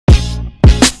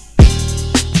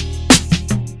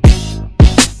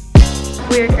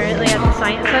We are currently at the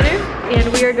Science Center,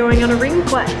 and we are going on a ring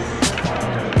quest.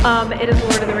 It is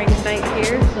Lord of the Rings night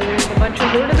here, so there's a bunch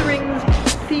of Lord of the Rings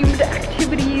themed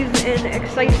activities and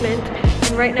excitement.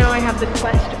 And right now I have the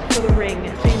quest for the ring.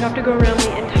 So you have to go around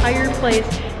the entire place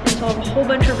and solve a whole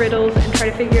bunch of riddles and try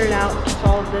to figure it out to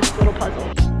solve this little puzzle.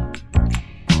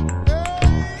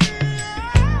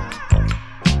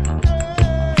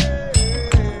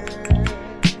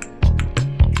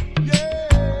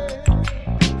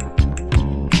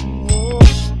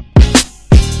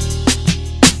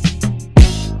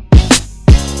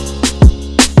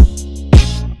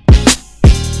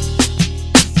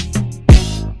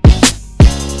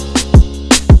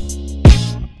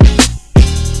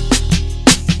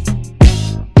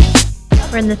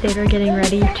 We're in the theater getting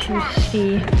ready to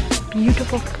see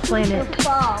Beautiful Planet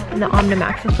in the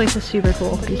Omnimax. This place is super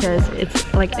cool because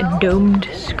it's like a domed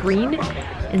screen,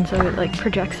 and so it like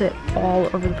projects it all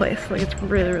over the place. Like it's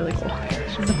really, really cool.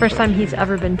 It's the first time he's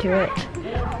ever been to it,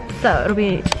 so it'll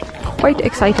be quite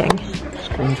exciting.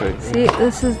 See,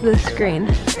 this is the screen.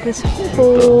 This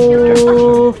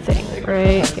whole thing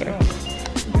right here.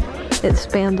 It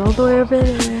spans all the way over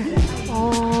there.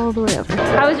 All the way over.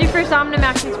 How was your first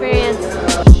Omnimax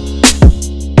experience?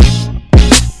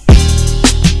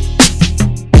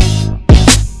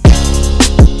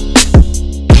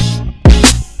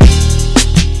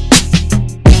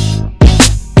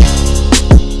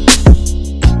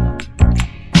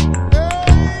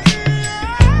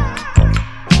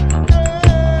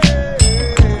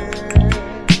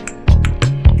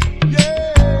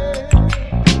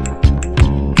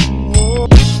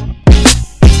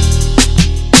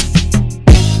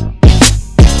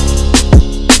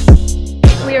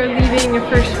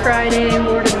 Friday,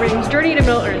 Lord of the Rings, Journey to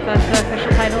Middle-earth, that's the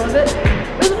official title of it.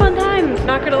 It was a fun time.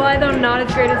 Not gonna lie though, not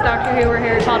as great as Doctor Who or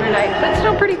Harry Potter night, but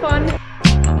still pretty fun.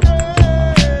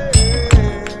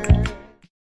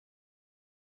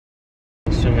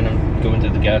 Assuming I'm going to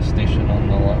the gas station on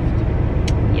the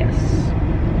left. Yes.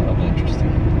 That'll be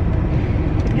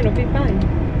interesting. It'll be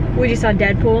fun. We just saw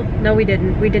Deadpool. No, we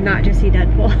didn't. We did not just see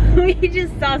Deadpool. We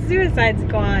just saw Suicide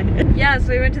Squad. Yeah, so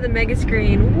we went to the mega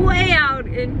screen way out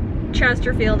in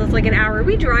Chesterfield. It's like an hour.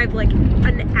 We drive like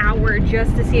an hour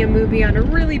just to see a movie on a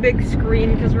really big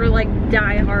screen because we're like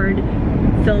die-hard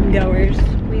film goers.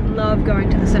 We love going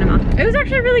to the cinema. It was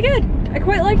actually really good. I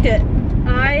quite liked it.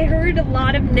 I heard a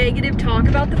lot of negative talk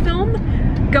about the film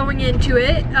going into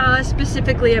it,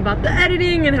 specifically about the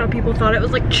editing and how people thought it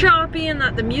was like choppy and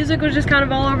that the music was just kind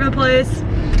of all over the place.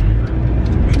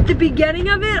 At the beginning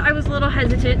of it, I was a little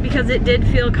hesitant because it did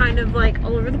feel kind of like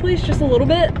all over the place, just a little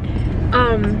bit.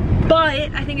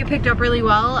 But I think it picked up really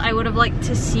well. I would have liked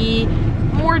to see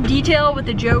more detail with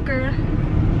the Joker.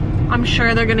 I'm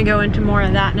sure they're gonna go into more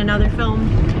of that in another film.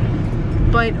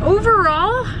 But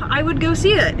overall, I would go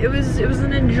see it. It was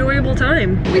an enjoyable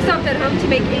time. We stopped at home to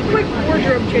make a quick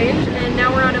wardrobe change, and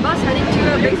now we're on a bus heading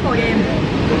to a baseball game.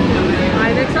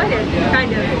 I'm excited,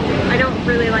 kind of. I don't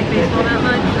really like baseball that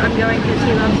much. I'm going because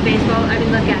he loves baseball. I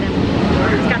mean, look at him.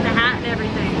 He's got the hat and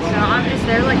everything. So I'm just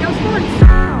there like, go sports.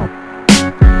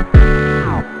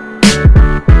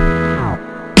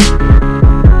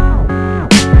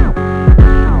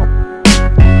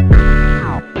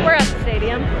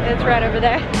 It's right over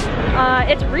there.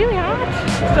 It's really hot,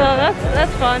 so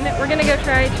that's fun. We're gonna go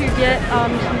try to get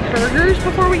some burgers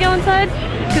before we go inside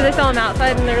because they sell them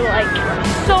outside and they're like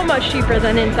so much cheaper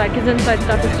than inside because inside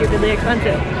stuff is stupidly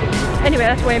expensive. Anyway,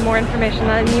 that's way more information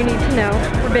than you need to know.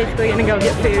 We're basically gonna go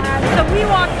get food. So we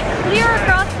walked clear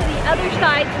across to the other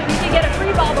side so we could get a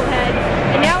free bobblehead,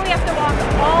 and now we have to walk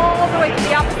all the way to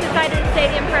the opposite side of the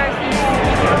stadium for our seats.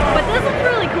 But this looks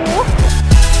really cool.